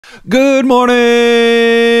Good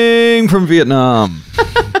morning from Vietnam.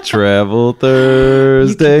 Travel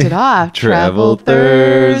Thursday. You kicked it off. Travel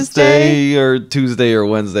Thursday or Tuesday or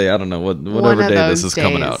Wednesday. I don't know whatever day this is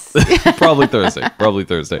coming out. Probably Thursday. Probably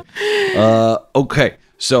Thursday. Okay,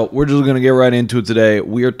 so we're just gonna get right into it today.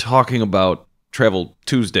 We are talking about Travel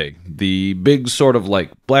Tuesday, the big sort of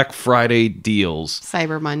like Black Friday deals,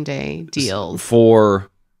 Cyber Monday deals for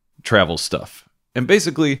travel stuff, and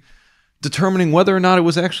basically determining whether or not it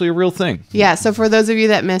was actually a real thing. Yeah, so for those of you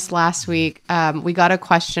that missed last week, we got a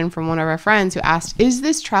question from one of our friends who asked, is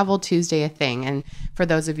this Travel Tuesday a thing? And for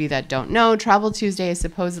those of you that don't know, Travel Tuesday is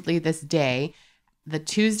supposedly this day, the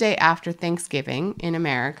Tuesday after Thanksgiving in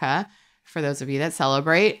America, for those of you that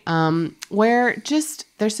celebrate, where just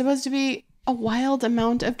there's supposed to be a wild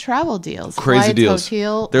amount of travel deals. Crazy deals.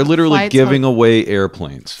 They're literally giving away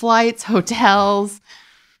airplanes. Flights, hotels,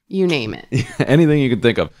 you name it. Anything you can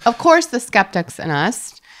think of. Of course, the skeptics in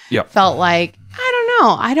us felt like,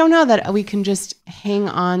 I don't know that we can just hang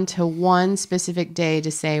on to one specific day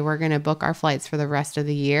to say we're going to book our flights for the rest of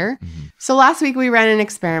the year. Mm-hmm. So last week we ran an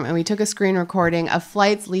experiment. We took a screen recording of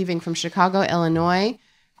flights leaving from Chicago, Illinois,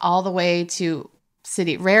 all the way to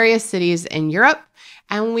various cities in Europe.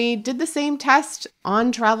 And we did the same test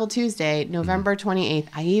on Travel Tuesday, November 28th.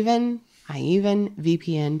 I even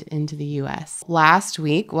VPN'd into the US. Last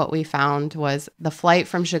week, what we found was the flight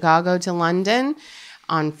from Chicago to London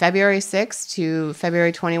on February 6th to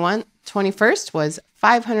February 21st was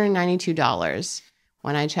 $592.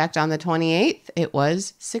 When I checked on the 28th, it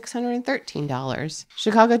was $613.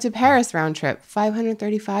 Chicago to Paris round trip,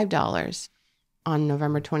 $535. On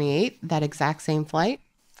November 28th, that exact same flight,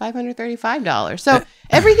 $535. So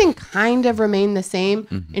everything kind of remained the same.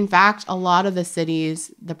 Mm-hmm. In fact, a lot of the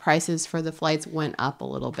cities, the prices for the flights went up a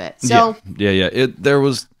little bit. So yeah.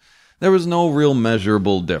 There was no real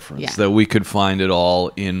measurable difference that we could find at all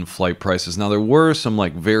in flight prices. Now, there were some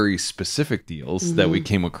like very specific deals that we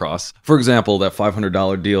came across. For example, that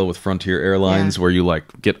 $500 deal with Frontier Airlines where you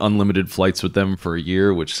like get unlimited flights with them for a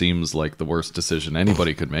year, which seems like the worst decision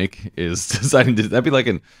anybody could make, is deciding to, that'd be like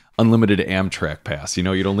an unlimited Amtrak pass. You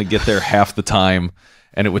know, you'd only get there half the time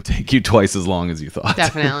and it would take you twice as long as you thought.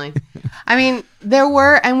 Definitely. I mean,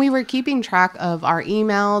 we were keeping track of our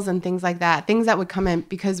emails and things like that, things that would come in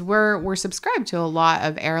because we're subscribed to a lot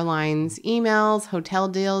of airlines, emails, hotel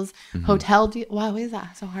deals, wow, is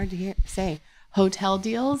that so hard to say? Hotel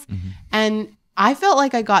deals. Mm-hmm. And I felt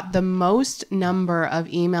like I got the most number of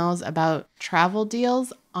emails about travel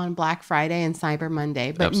deals on Black Friday and Cyber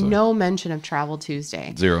Monday, but no mention of Travel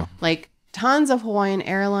Tuesday. Zero. Like, tons of Hawaiian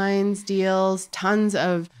Airlines deals, tons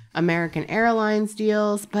of American Airlines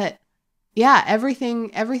deals. But yeah,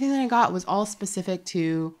 everything that I got was all specific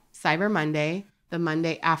to Cyber Monday, the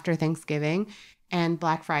Monday after Thanksgiving, and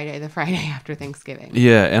Black Friday, the Friday after Thanksgiving.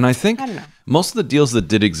 Yeah, and I think I don't know. Most of the deals that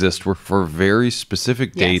did exist were for very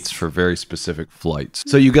specific dates for very specific flights.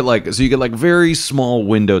 So you get like very small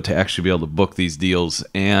window to actually be able to book these deals,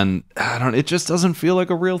 and it just doesn't feel like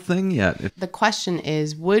a real thing yet. The question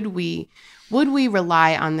is, would we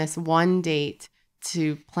rely on this one date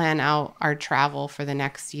to plan out our travel for the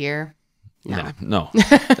next year? No,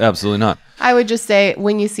 absolutely not. I would just say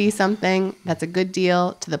when you see something that's a good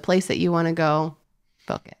deal to the place that you want to go,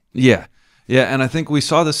 book it. Yeah, and I think we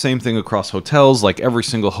saw the same thing across hotels. Like every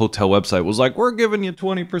single hotel website was like, we're giving you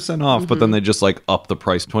 20% off, but then they just like up the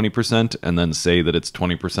price 20% and then say that it's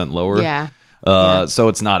 20% lower. Yeah. So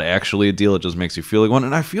it's not actually a deal. It just makes you feel like one.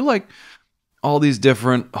 And I feel like all these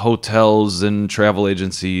different hotels and travel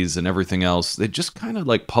agencies and everything else, they just kind of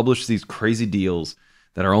like publish these crazy deals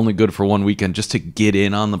that are only good for one weekend just to get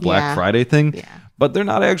in on the Black Friday thing. Yeah. But they're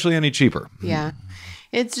not actually any cheaper. Yeah.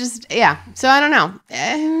 It's just, so I don't know.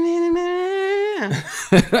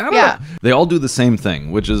 Know. They all do the same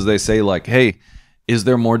thing, which is they say like, hey, is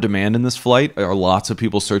there more demand in this flight? Are lots of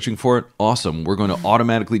people searching for it? Awesome. We're going to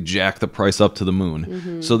automatically jack the price up to the moon.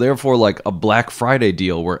 Mm-hmm. So therefore, like a Black Friday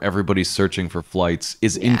deal where everybody's searching for flights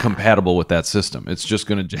is incompatible with that system. It's just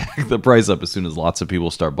going to jack the price up as soon as lots of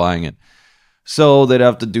people start buying it. So they'd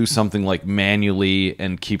have to do something like manually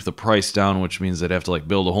and keep the price down, which means they'd have to like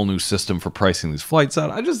build a whole new system for pricing these flights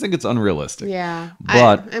out. I just think it's unrealistic. Yeah.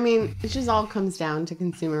 But I mean, it just all comes down to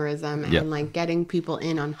consumerism and like getting people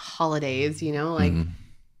in on holidays, you know, like,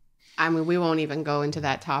 I mean, we won't even go into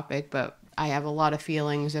that topic, but I have a lot of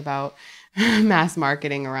feelings about mass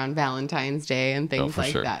marketing around Valentine's Day and things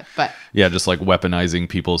like that. But yeah, just like weaponizing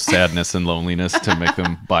people's sadness and loneliness to make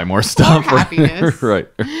them buy more stuff. More happiness. right.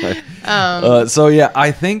 So yeah,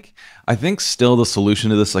 I think I think still the solution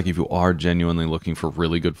to this, like if you are genuinely looking for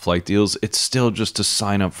really good flight deals, it's still just to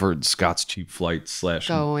sign up for Scott's Cheap Flights /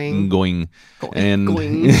 going. And I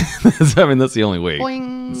mean, that's the only way.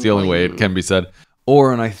 It's the only way it can be said.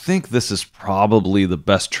 And I think this is probably the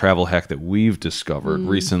best travel hack that we've discovered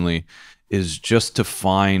recently, is just to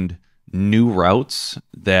find new routes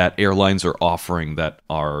that airlines are offering that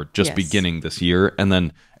are just beginning this year. And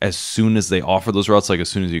then as soon as they offer those routes, like as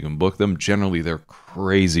soon as you can book them, generally they're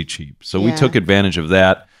crazy cheap. So we took advantage of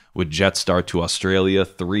that with Jetstar to Australia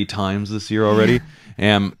 3 times this year already.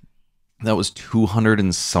 And that was $200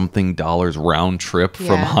 and something round trip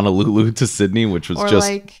from Honolulu to Sydney, which was just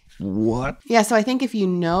like, what? Yeah. So I think if you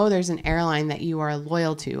know there's an airline that you are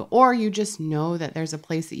loyal to, or you just know that there's a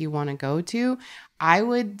place that you want to go to, I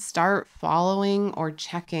would start following or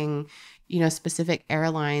checking, specific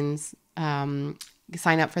airlines,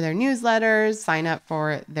 sign up for their newsletters, sign up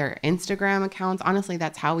for their Instagram accounts. Honestly,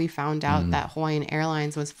 that's how we found out that Hawaiian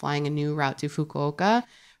Airlines was flying a new route to Fukuoka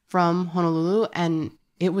from Honolulu. And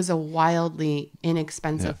it was a wildly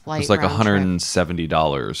inexpensive flight. It was like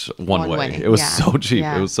 $170 one way. It was so cheap.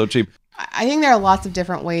 It was so cheap. I think there are lots of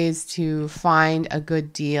different ways to find a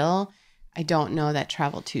good deal. I don't know that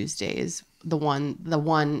Travel Tuesday is the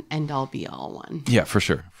one end all be all one. Yeah, for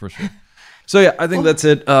sure. So yeah, I think that's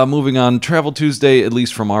it. Moving on, Travel Tuesday, at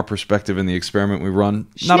least from our perspective in the experiment we run,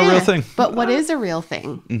 not a real thing. But what is a real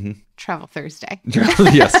thing? Travel Thursday.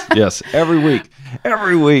 yes. Every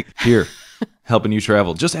week here, helping you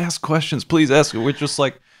travel. Just ask questions, please ask. We're just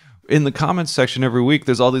like in the comments section every week.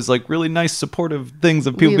 There's all these like really nice supportive things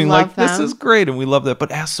of people being like, "This is great," and we love that.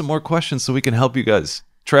 But ask some more questions so we can help you guys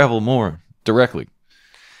travel more directly.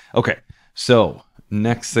 Okay. So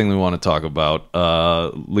next thing we want to talk about,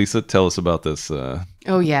 Lisa, tell us about this.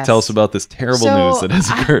 Tell us about this terrible news that has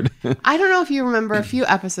occurred. I don't know if you remember a few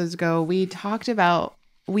episodes ago, we talked about,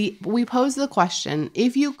 we posed the question,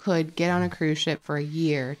 if you could get on a cruise ship for a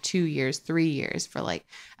year, 2 years, 3 years for like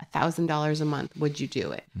 $1,000 a month, would you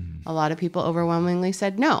do it? A lot of people overwhelmingly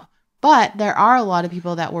said no, but there are a lot of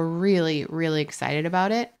people that were really, really excited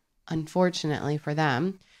about it. Unfortunately for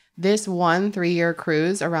them, this 3-year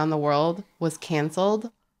cruise around the world was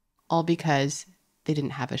canceled, all because they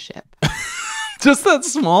didn't have a ship. Just that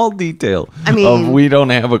small detail. I mean, we don't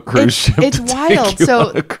have a cruise ship. It's wild.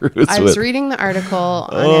 So I was reading the article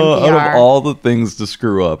on NPR. Out of all the things to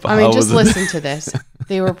screw up. I mean, just listen to this.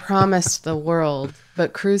 They were promised the world,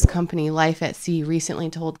 but cruise company Life at Sea recently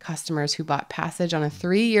told customers who bought passage on a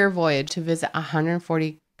 3-year voyage to visit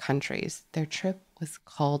 140 countries, their trip was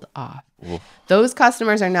called off. Oof. Those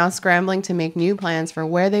customers are now scrambling to make new plans for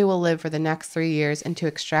where they will live for the next 3 years and to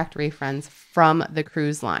extract refunds from the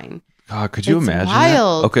cruise line. God, could you imagine that?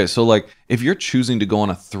 Okay, so like if you're choosing to go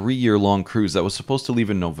on a 3-year-long cruise that was supposed to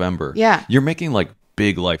leave in November, you're making like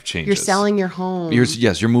big life changes. You're selling your home.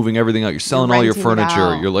 You're moving everything out. You're selling all your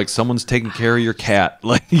furniture. You're like someone's taking care of your cat.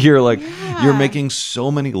 Like you're making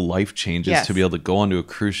so many life changes to be able to go onto a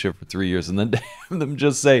cruise ship for 3 years and then to have them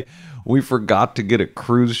just say, we forgot to get a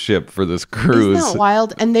cruise ship for this cruise. Isn't that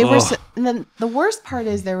wild? And they were, and then the worst part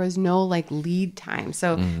is there was no like lead time.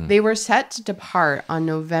 So they were set to depart on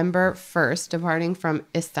November 1st, departing from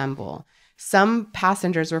Istanbul. Some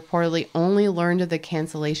passengers reportedly only learned of the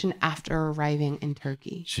cancellation after arriving in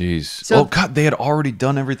Turkey. Jeez. So, God, they had already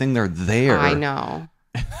done everything. They're there. I know.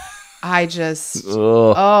 I just,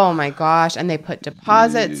 oh my gosh. And they put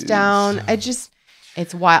deposits down.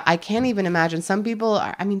 It's wild. I can't even imagine. Some people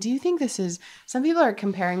are, do you think some people are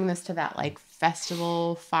comparing this to that like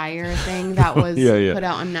festival fire thing that was put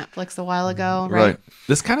out on Netflix a while ago, right?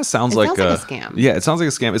 This kind of sounds like a scam. Yeah, it sounds like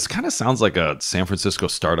a scam. It kind of sounds like a San Francisco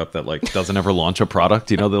startup that like doesn't ever launch a product.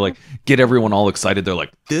 They like get everyone all excited. They're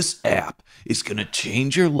like, this app is going to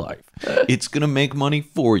change your life. It's going to make money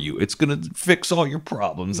for you. It's going to fix all your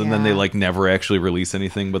problems. And then they like never actually release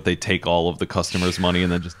anything, but they take all of the customers' money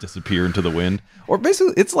and then just disappear into the wind. Or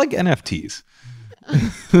basically, it's like NFTs.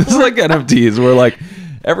 It's like NFTs where like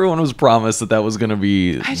everyone was promised that was going to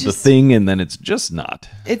be the thing, and then it's just not.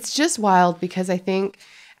 It's just wild because I think,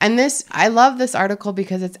 I love this article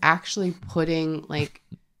because it's actually putting like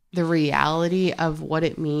the reality of what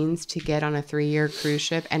it means to get on a 3-year cruise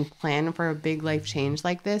ship and plan for a big life change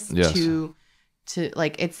like this to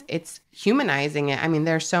like, it's humanizing it. I mean,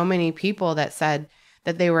 there's so many people that said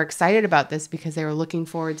that they were excited about this because they were looking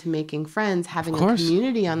forward to making friends, having a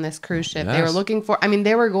community on this cruise ship. They were looking for,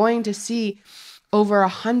 they were going to see over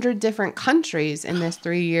 100 different countries in this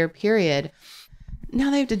 3-year period. Now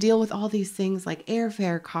they have to deal with all these things like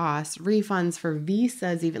airfare costs, refunds for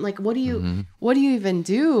visas, even like, what do you even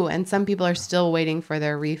do? And some people are still waiting for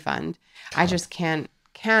their refund. I just can't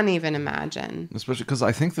Can't even imagine. Especially because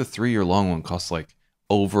I think the 3-year long one costs like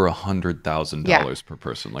over $100,000 per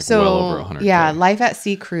person, like so, well over $100,000. Yeah, Life at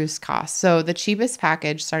Sea cruise costs. So the cheapest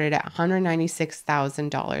package started at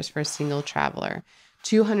 $196,000 for a single traveler,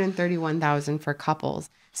 $231,000 for couples.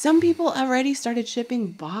 Some people already started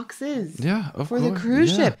shipping boxes for the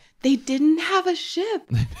cruise ship. They didn't have a ship.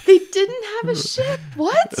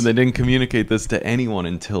 What? And they didn't communicate this to anyone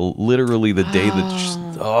until literally the day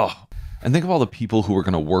that... And think of all the people who were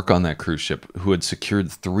going to work on that cruise ship who had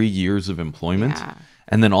secured 3 years of employment. Yeah.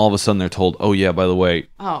 And then all of a sudden they're told, oh, yeah, by the way,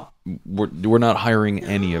 we're not hiring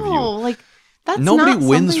any of you. Like, that's nobody not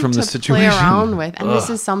wins from the situation. Play around with. And this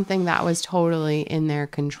is something that was totally in their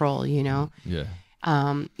control, you know? Yeah.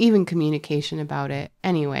 Even communication about it.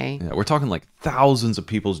 Anyway. Yeah, we're talking like thousands of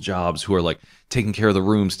people's jobs who are like taking care of the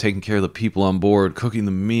rooms, taking care of the people on board, cooking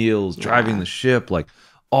the meals, driving the ship. Like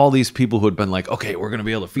all these people who had been like, okay, we're going to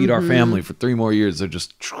be able to feed our family for 3 more years. They're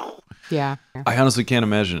just... Yeah. I honestly can't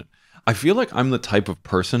imagine it. I feel like I'm the type of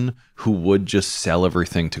person who would just sell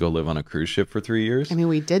everything to go live on a cruise ship for 3 years. I mean,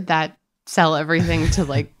 we did that, sell everything to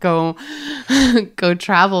like go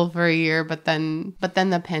travel for a year, but then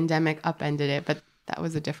the pandemic upended it. But that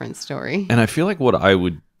was a different story. And I feel like what I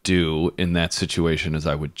would do in that situation is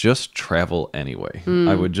I would just travel anyway.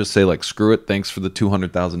 I would just say like, screw it. Thanks for the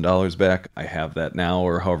 $200,000 back. I have that now,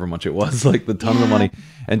 or however much it was, like the ton of the money,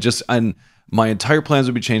 and my entire plans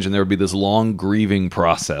would be changed, and there would be this long grieving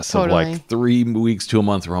process of like 3 weeks to a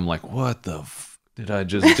month where I'm like, what the did I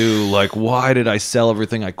just do? Like, why did I sell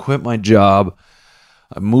everything? I quit my job.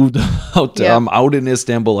 I moved out. I'm out in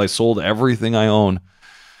Istanbul. I sold everything I own.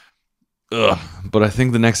 Ugh. But I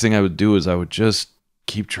think the next thing I would do is I would just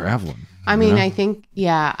keep traveling. I mean, I think,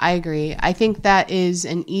 I agree. I think that is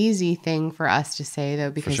an easy thing for us to say,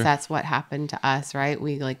 though, because that's what happened to us, right?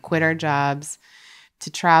 We like quit our jobs to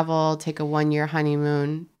travel, take a 1-year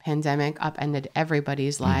honeymoon. Pandemic upended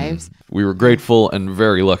everybody's lives. We were grateful and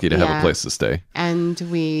very lucky to have a place to stay. And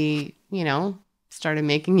we, started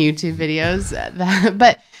making YouTube videos.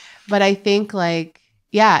 But I think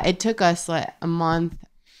it took us like a month,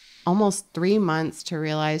 almost 3 months to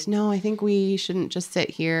realize, no, I think we shouldn't just sit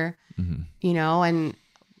here, and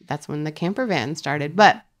that's when the camper van started.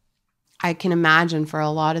 But I can imagine for a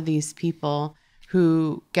lot of these people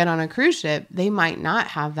who get on a cruise ship, they might not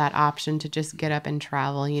have that option to just get up and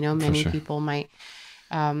travel. Many people might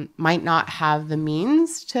not have the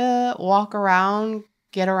means to walk around,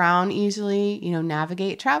 get around easily,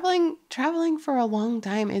 navigate. Traveling for a long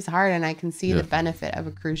time is hard, and I can see the benefit of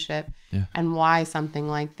a cruise ship and why something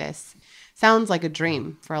like this sounds like a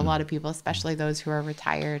dream for a lot of people, especially those who are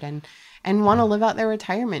retired and want to live out their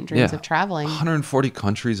retirement dreams of traveling. 140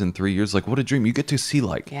 countries in 3 years. Like, what a dream. You get to see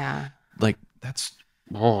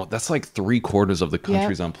that's like 3/4 of the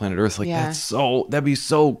countries on planet Earth. Like that'd be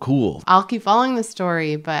so cool. I'll keep following the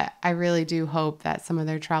story, but I really do hope that some of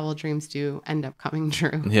their travel dreams do end up coming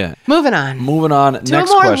true. Yeah. Moving on. To a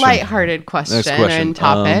more lighthearted question and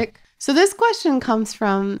topic. So this question comes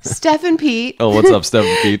from Stephen Pete. Oh, what's up,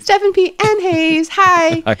 Stephen Pete? Stephen Pete and Hayes.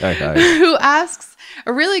 Hi. Hi. Who asks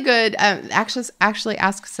a really good, actually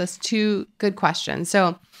asks us 2 good questions.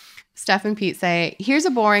 So Steph and Pete say, here's a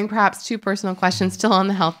boring, perhaps too personal question still on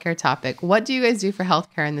the healthcare topic. What do you guys do for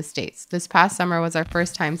healthcare in the States? This past summer was our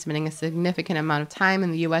first time spending a significant amount of time in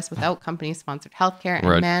the U.S. without company-sponsored healthcare.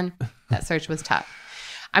 And man, that search was tough.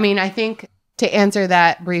 I mean, I think to answer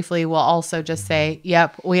that briefly, we'll also just say,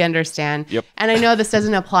 yep, we understand. Yep. And I know this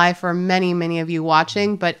doesn't apply for many, many of you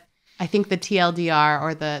watching, but I think the TLDR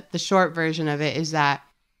or the short version of it is that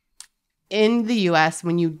in the U.S.,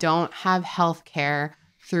 when you don't have healthcare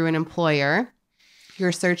through an employer,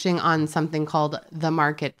 you're searching on something called the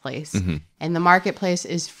marketplace. And the marketplace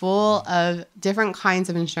is full of different kinds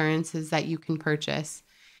of insurances that you can purchase.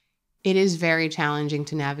 It is very challenging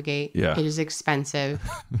to navigate. Yeah. It is expensive.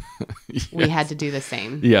 We had to do the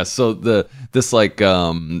same. Yeah. So this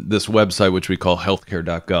website, which we call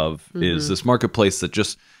healthcare.gov, is this marketplace that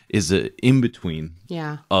just is an in-between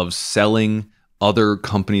of selling other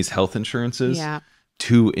companies' health insurances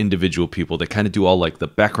to individual people. They kind of do all like the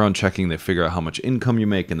background checking. They figure out how much income you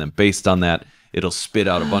make, and then based on that, it'll spit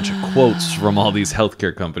out a bunch of quotes from all these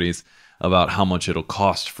healthcare companies about how much it'll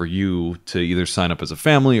cost for you to either sign up as a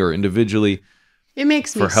family or individually. It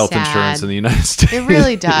makes me for health sad. Insurance in the United States. It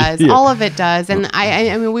really does. All of it does. And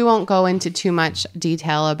I mean, we won't go into too much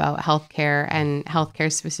detail about healthcare and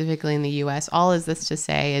healthcare specifically in the U.S. All is this to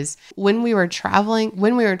say is when we were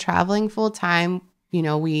traveling full time,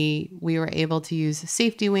 we were able to use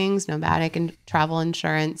Safety Wings, nomadic and travel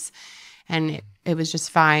insurance, and it was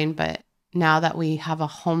just fine. But now that we have a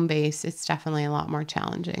home base, it's definitely a lot more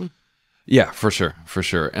challenging. Yeah, for sure. For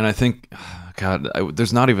sure. And I think, God,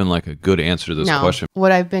 there's not even like a good answer to this question.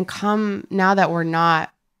 What I've become now that we're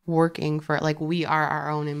not working for, like, we are our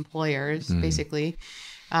own employers, basically.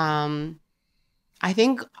 I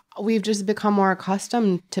think we've just become more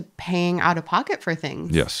accustomed to paying out of pocket for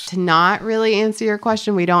things. Yes. To not really answer your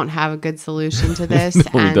question, we don't have a good solution to this. No,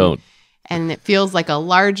 we don't. And it feels like a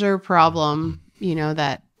larger problem, you know,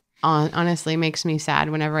 that honestly makes me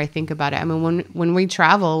sad whenever I think about it. I mean, when we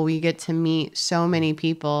travel, we get to meet so many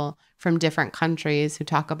people from different countries who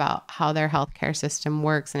talk about how their healthcare system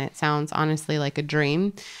works. And it sounds honestly like a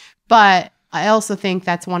dream. But I also think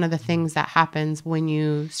that's one of the things that happens when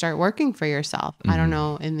you start working for yourself. I don't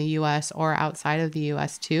know, in the US or outside of the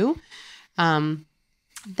US too.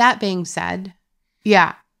 That being said,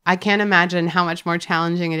 yeah, I can't imagine how much more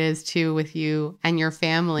challenging it is too with you and your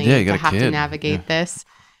family to have to navigate this.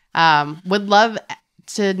 Would love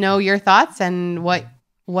to know your thoughts and what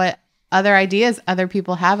other ideas other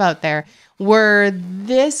people have out there. We're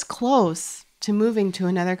this close to moving to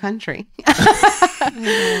another country. Talk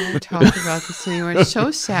about this anymore. It's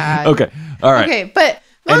so sad. Okay. All right. Okay, but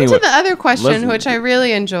on to the other question, which I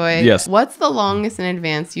really enjoyed. Yes. What's the longest in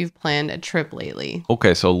advance you've planned a trip lately?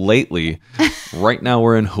 Okay, so lately, right now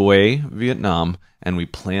we're in Hue, Vietnam, and we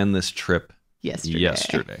planned this trip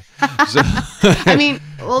yesterday. So, I mean,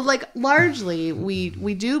 well, like largely we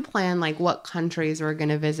do plan like what countries we're going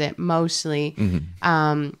to visit mostly,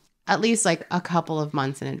 at least like a couple of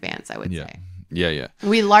months in advance, I would say. Yeah.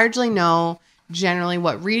 We largely know generally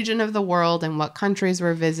what region of the world and what countries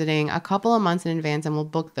we're visiting a couple of months in advance, and we'll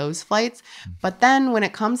book those flights. But then when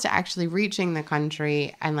it comes to actually reaching the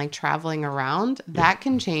country and like traveling around, that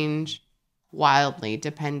can change wildly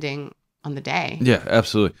depending on the day. Yeah,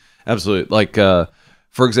 absolutely. Like,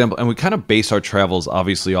 for example, and we kind of base our travels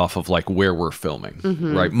obviously off of like where we're filming,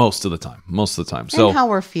 right? Most of the time. So and how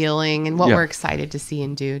we're feeling and what we're excited to see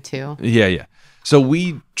and do too. Yeah. So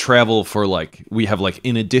we travel for like, we have like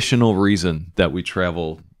an additional reason that we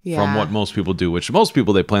travel from what most people do, which most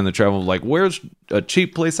people, they plan to travel like, where's a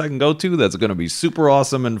cheap place I can go to that's going to be super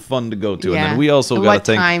awesome and fun to go to. And then we also got to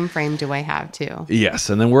think, what time frame do I have too? Yes.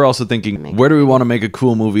 And then we're also thinking, where do we want to make a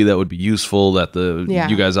cool movie that would be useful, that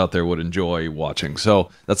you guys out there would enjoy watching? So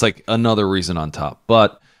that's like another reason on top.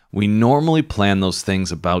 But we normally plan those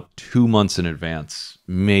things about 2 months in advance,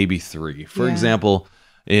 maybe 3. For example,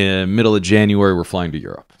 in middle of January, we're flying to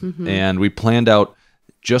Europe. And we planned out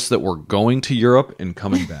just that we're going to Europe and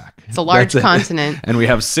coming back. It's a large continent. And we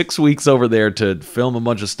have 6 weeks over there to film a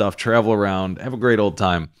bunch of stuff, travel around, have a great old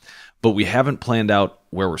time. But we haven't planned out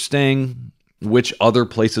where we're staying, which other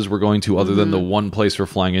places we're going to other than the one place we're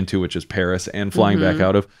flying into, which is Paris, and flying back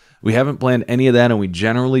out of. We haven't planned any of that, and we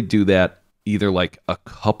generally do that either like a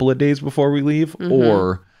couple of days before we leave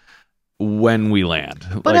or when we land.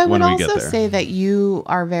 But like I would when we get also there. say that you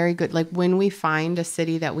are very good. Like when we find a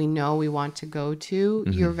city that we know we want to go to,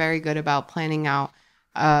 you're very good about planning out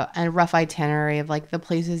a rough itinerary of like the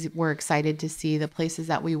places we're excited to see, the places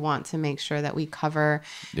that we want to make sure that we cover,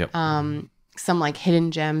 some like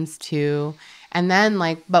hidden gems too. And then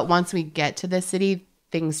like, but once we get to the city,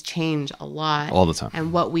 things change a lot. All the time.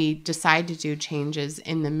 And what we decide to do changes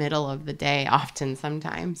in the middle of the day, often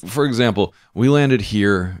sometimes. For example, we landed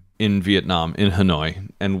here in Vietnam, in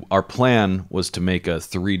Hanoi, and our plan was to make a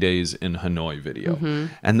 3 days in Hanoi video.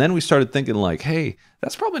 And then we started thinking like, hey,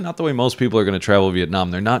 that's probably not the way most people are going to travel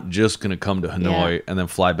Vietnam. They're not just going to come to Hanoi and then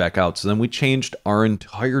fly back out. So then we changed our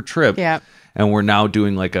entire trip. And we're now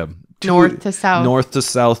doing like a north to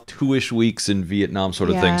south 2-ish weeks in Vietnam sort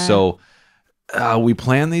of thing. So we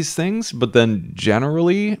plan these things, but then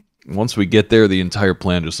generally once we get there, the entire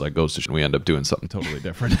plan just like goes to we end up doing something totally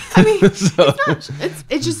different. I mean, so.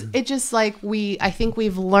 it's just like I think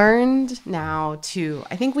we've learned now too.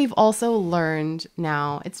 I think we've also learned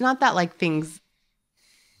now. It's not that like things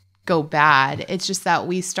go bad. It's just that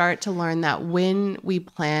we start to learn that when we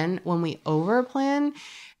over plan,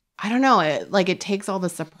 I don't know, it takes all the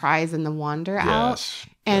surprise and the wonder out.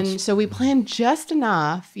 And so we plan just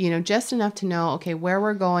enough to know, okay, where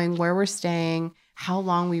we're going, where we're staying, how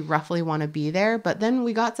long we roughly want to be there. But then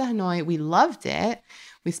we got to Hanoi. We loved it.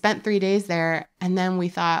 We spent 3 days there. And then we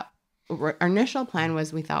thought, our initial plan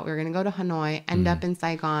was we thought we were going to go to Hanoi, end up in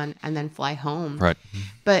Saigon, and then fly home. Right.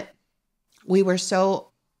 But we were so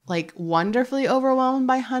like wonderfully overwhelmed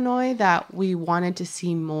by Hanoi that we wanted to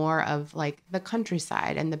see more of like the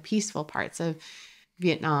countryside and the peaceful parts of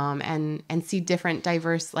Vietnam and see different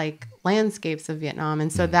diverse like landscapes of Vietnam.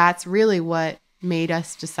 And so that's really what made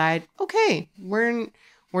us decide, okay, we're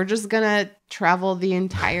just gonna travel the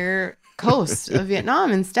entire coast of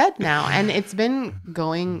Vietnam instead now. And it's been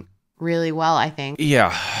going really well, I think.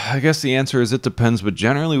 Yeah. I guess the answer is it depends, but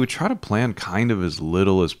generally we try to plan kind of as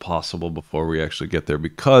little as possible before we actually get there,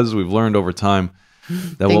 because we've learned over time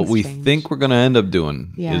that what we think we're going to end up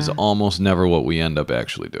doing is almost never what we end up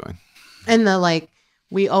actually doing. And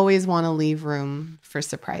we always want to leave room for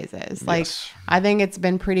surprises. Like, I think it's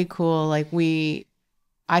been pretty cool. Like,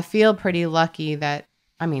 I feel pretty lucky that,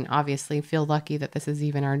 I mean, obviously feel lucky that this is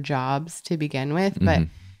even our jobs to begin with, but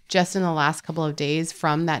just in the last couple of days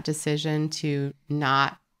from that decision to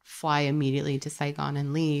not fly immediately to Saigon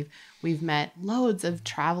and leave, we've met loads of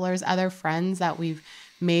travelers, other friends that we've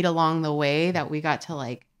made along the way that we got to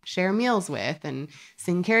like share meals with and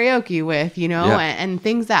sing karaoke with, you know, and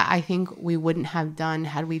things that I think we wouldn't have done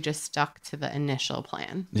had we just stuck to the initial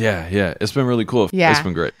plan. Yeah. It's been really cool. Yeah. It's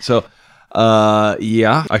been great. So,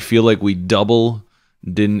 I feel like we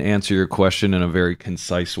didn't answer your question in a very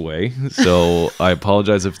concise way. So I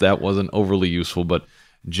apologize if that wasn't overly useful, but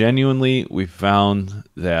genuinely we found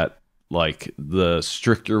that like the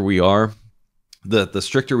stricter we are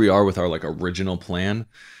with our like original plan,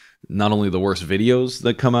 not only the worse videos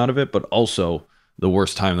that come out of it, but also the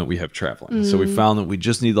worst time that we have traveling. So we found that we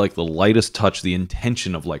just need like the lightest touch, the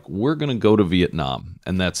intention of like, we're going to go to Vietnam.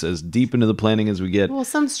 And that's as deep into the planning as we get. Well,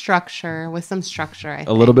 some structure, I think.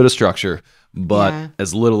 A little bit of structure, but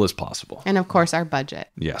as little as possible. And of course, our budget.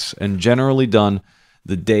 Yes. And generally done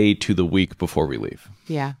the day to the week before we leave.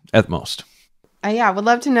 Yeah. At most. I would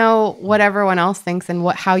love to know what everyone else thinks and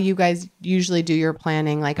how you guys usually do your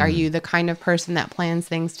planning. Like, are you the kind of person that plans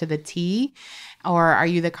things to the T, or are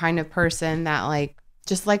you the kind of person that like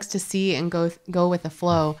just likes to see and go with the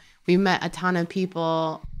flow? We've met a ton of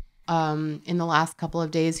people in the last couple of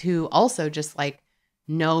days who also just like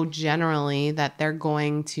know generally that they're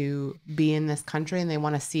going to be in this country and they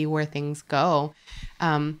want to see where things go.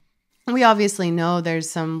 We obviously know there's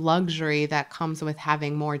some luxury that comes with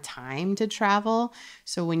having more time to travel.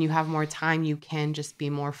 So when you have more time, you can just be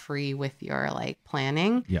more free with your like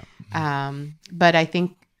planning. Yeah. But I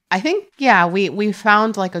think we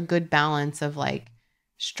found like a good balance of like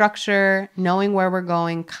structure, knowing where we're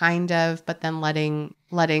going kind of, but then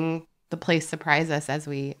letting the place surprise us as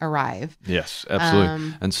we arrive. Yes,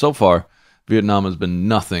 absolutely. And so far, Vietnam has been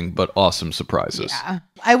nothing but awesome surprises. Yeah.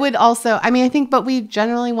 I would also, I think, but we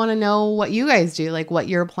generally want to know what you guys do, like what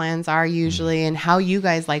your plans are usually and how you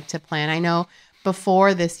guys like to plan. I know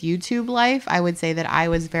before this YouTube life, I would say that I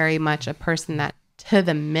was very much a person that to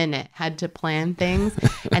the minute had to plan things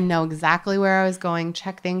and know exactly where I was going,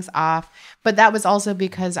 check things off. But that was also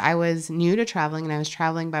because I was new to traveling and I was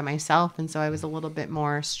traveling by myself. And so I was a little bit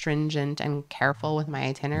more stringent and careful with my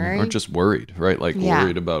itinerary. Or just worried, right? Like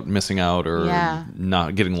worried about missing out or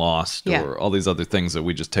not getting lost or all these other things that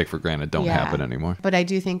we just take for granted don't happen anymore. But I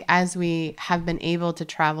do think as we have been able to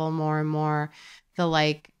travel more and more,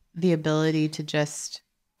 the ability to just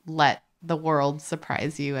let the world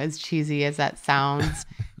surprise you, as cheesy as that sounds,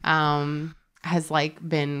 has like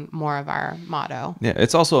been more of our motto. Yeah,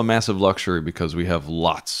 it's also a massive luxury because we have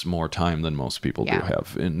lots more time than most people do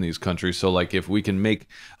have in these countries. So like if we can make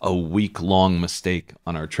a week-long mistake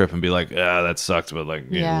on our trip and be like, that sucks, but like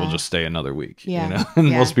we'll just stay another week. You know?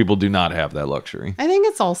 And most people do not have that luxury. I think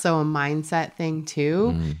it's also a mindset thing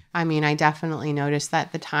too. I mean, I definitely noticed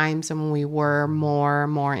that the times when we were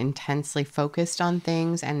more intensely focused on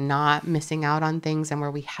things and not missing out on things, and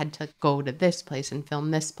where we had to go to this place and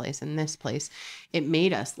film this place and this place, it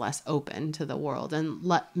made us less open to the world and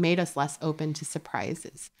made us less open to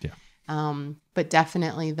surprises. Yeah. But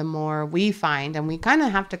definitely the more we find, and we kind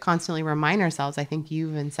of have to constantly remind ourselves, I think you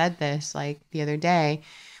even said this like the other day,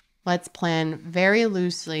 let's plan very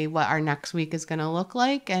loosely what our next week is going to look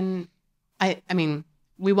like. And I mean,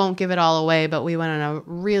 we won't give it all away, but we went on a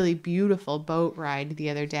really beautiful boat ride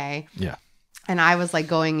the other day. Yeah. And I was like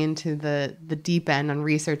going into the deep end on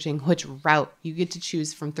researching which route. You get to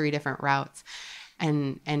choose from 3 different routes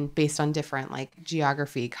and based on different like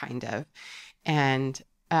geography kind of. And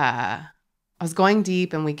I was going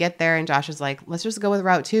deep and we get there and Josh was like, let's just go with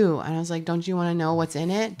route 2. And I was like, don't you want to know what's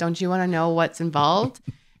in it? Don't you want to know what's involved?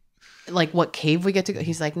 Like what cave we get to go?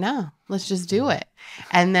 He's like, no, let's just do it.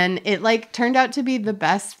 And then it like turned out to be the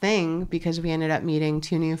best thing because we ended up meeting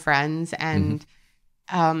 2 new friends and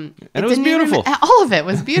and it was beautiful. All of it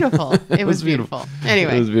was beautiful. It was beautiful.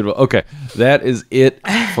 Anyway. It was beautiful. Okay. That is it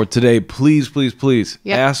for today. Please, please, please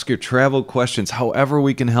ask your travel questions. However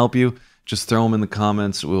we can help you, just throw them in the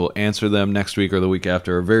comments. We'll answer them next week or the week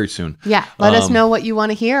after or very soon. Yeah. Let us know what you want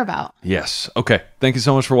to hear about. Yes. Okay. Thank you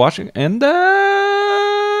so much for watching and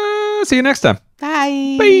see you next time.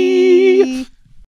 Bye. Bye.